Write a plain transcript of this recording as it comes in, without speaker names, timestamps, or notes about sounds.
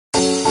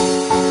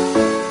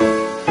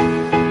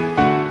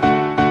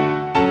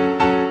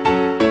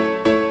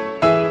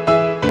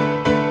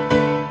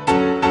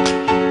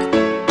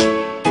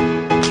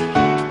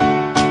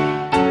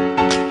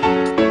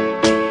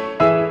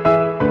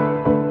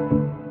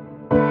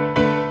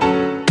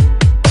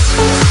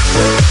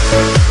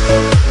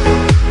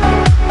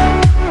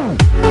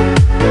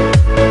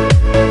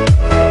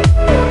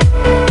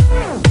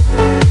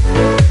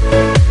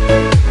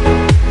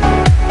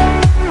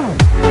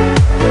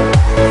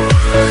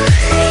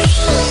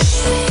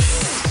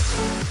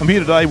I'm here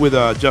today with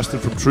Justin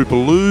from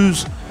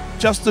Troopaloos.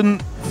 Justin,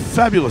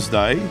 fabulous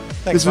day.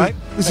 Thanks, mate.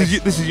 This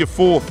is your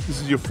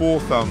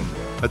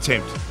fourth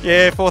attempt.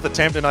 Yeah, fourth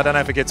attempt, and I don't know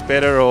if it gets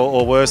better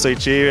or worse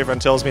each year. Everyone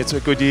tells me it's a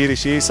good year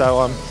this year, so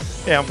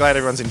I'm glad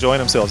everyone's enjoying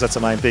themselves. That's the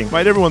main thing.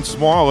 Mate, everyone's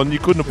smiling. You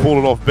couldn't have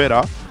pulled it off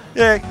better.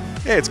 Yeah,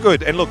 it's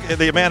good. And look,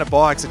 the amount of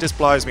bikes, it just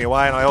blows me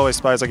away, and I always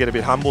suppose I get a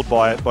bit humbled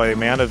by it, by the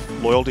amount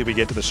of loyalty we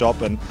get to the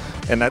shop, and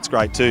that's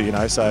great too, you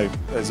know, so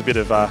there's a bit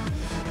of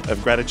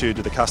gratitude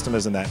to the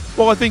customers and that.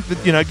 Well, I think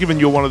that, you know, given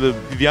you're one of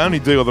the only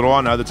dealer that I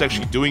know that's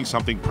actually doing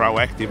something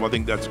proactive, I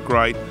think that's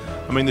great.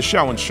 I mean, the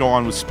show and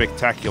shine was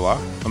spectacular.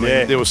 I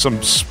mean, there was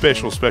some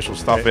special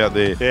stuff out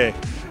there. Yeah.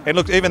 And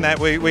look, even that,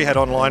 we had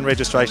online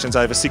registrations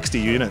over 60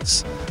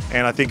 units,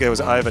 and I think it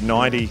was over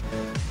 90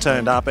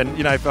 turned up. And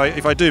you know,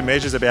 if I do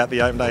measures about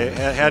the open day,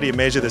 how do you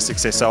measure the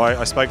success? So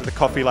I spoke to the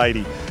coffee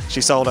lady. She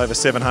sold over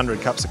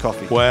 700 cups of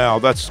coffee. Wow,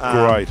 that's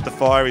great. The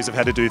Fireys have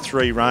had to do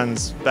 3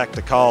 runs back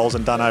to Coles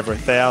and done over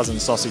 1,000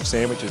 sausage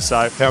sandwiches.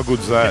 So how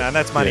good's that? You know, and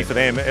that's money for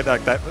them.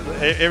 Like that,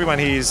 everyone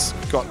here's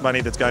got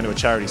money that's going to a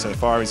charity. So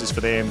Fireys is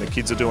for them. The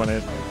kids are doing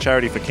a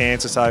charity for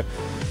cancer. So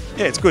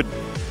yeah, it's good.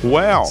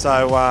 Wow.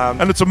 So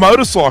and it's a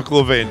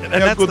motorcycle event. And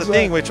that's the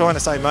thing, we're trying to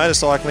say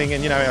motorcycling,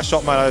 and you know, our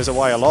shop motto is a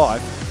way of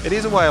life. It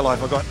is a way of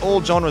life. I've got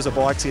all genres of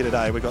bikes here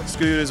today. We've got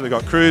scooters, we've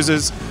got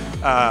cruisers,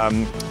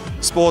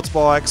 sports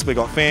bikes, we've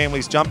got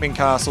families, jumping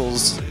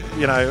castles,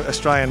 you know,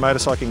 Australian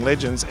motorcycling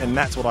legends, and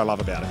that's what I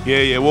love about it.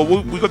 Yeah. Well,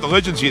 we've got the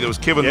legends here. There was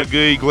Kevin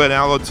McGee, Glenn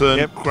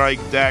Allerton, Craig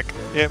Dack,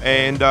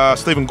 and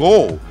Stephen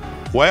Gall.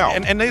 Wow.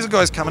 And these are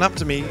guys coming up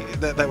to me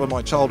that were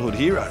my childhood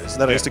heroes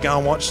that I used to go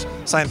and watch,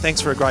 saying thanks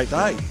for a great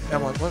day. And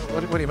I'm like, what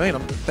do you mean?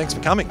 Thanks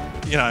for coming.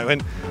 You know,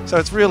 and so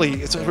it's a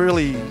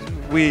really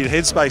weird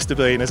headspace to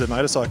be in as a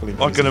motorcycle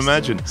enthusiast. I can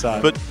imagine. So,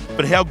 but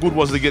how good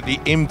was it to get the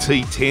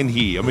MT10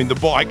 here? I mean, the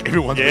bike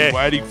everyone's been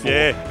waiting for,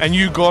 and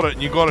you got it,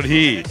 and you got it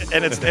here.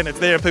 And it's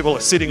there, and people are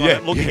sitting on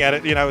it, looking at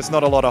it. You know, it's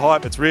not a lot of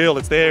hype. It's real.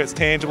 It's there. It's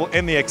tangible.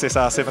 And the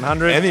XSR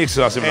 700. And the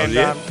XSR 700.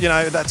 And you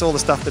know, that's all the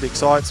stuff that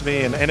excites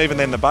me. And even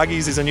then, the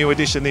buggies is a new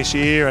addition this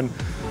year, and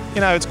you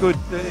know, it's good.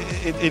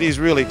 It is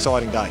really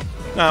exciting day.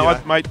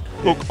 No, mate,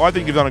 look, I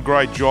think you've done a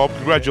great job.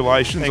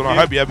 Congratulations, and I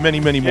hope you have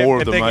many more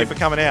of them, mate. Thank you for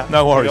coming out.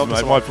 No worries,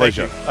 mate. My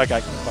pleasure. Okay,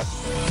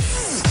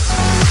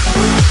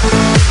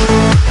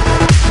 bye.